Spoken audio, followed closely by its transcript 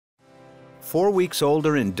4 weeks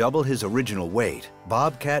older and double his original weight,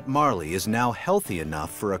 Bobcat Marley is now healthy enough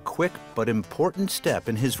for a quick but important step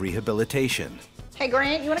in his rehabilitation. Hey,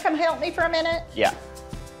 Grant, you want to come help me for a minute? Yeah.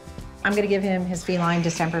 I'm going to give him his feline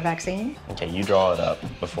distemper vaccine. Okay, you draw it up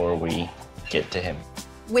before we get to him.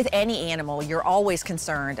 With any animal, you're always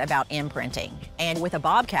concerned about imprinting. And with a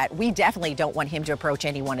bobcat, we definitely don't want him to approach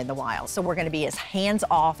anyone in the wild. So we're gonna be as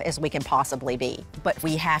hands-off as we can possibly be. But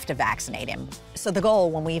we have to vaccinate him. So the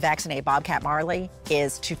goal when we vaccinate Bobcat Marley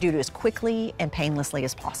is to do it as quickly and painlessly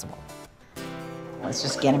as possible. Let's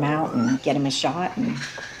just get him out and get him a shot and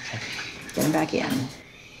get him back in.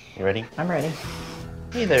 You ready? I'm ready.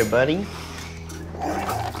 Hey there, buddy.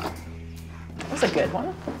 That's a good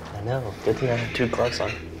one. I know. Good thing I have 2 gloves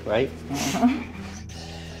on, right?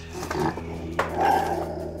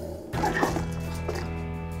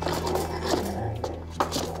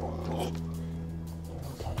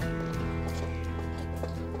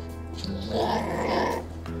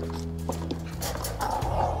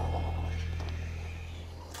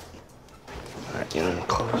 All right, get in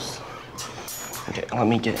close. Okay, let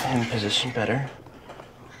me get him positioned better.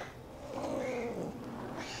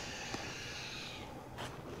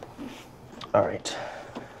 All right,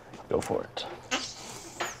 go for it.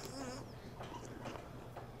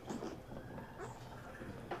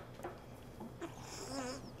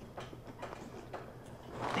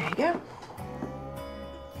 There you go.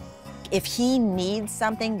 If he needs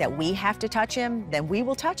something that we have to touch him, then we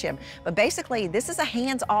will touch him. But basically, this is a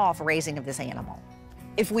hands-off raising of this animal.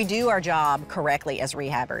 If we do our job correctly as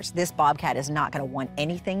rehabbers, this bobcat is not gonna want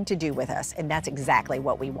anything to do with us, and that's exactly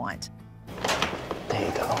what we want. There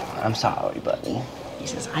you go. I'm sorry, buddy. He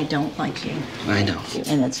says, I don't like you. I know.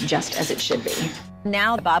 And it's just as it should be.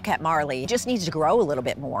 Now the Bobcat Marley just needs to grow a little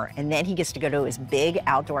bit more, and then he gets to go to his big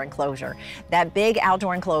outdoor enclosure. That big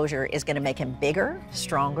outdoor enclosure is gonna make him bigger,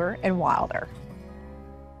 stronger, and wilder.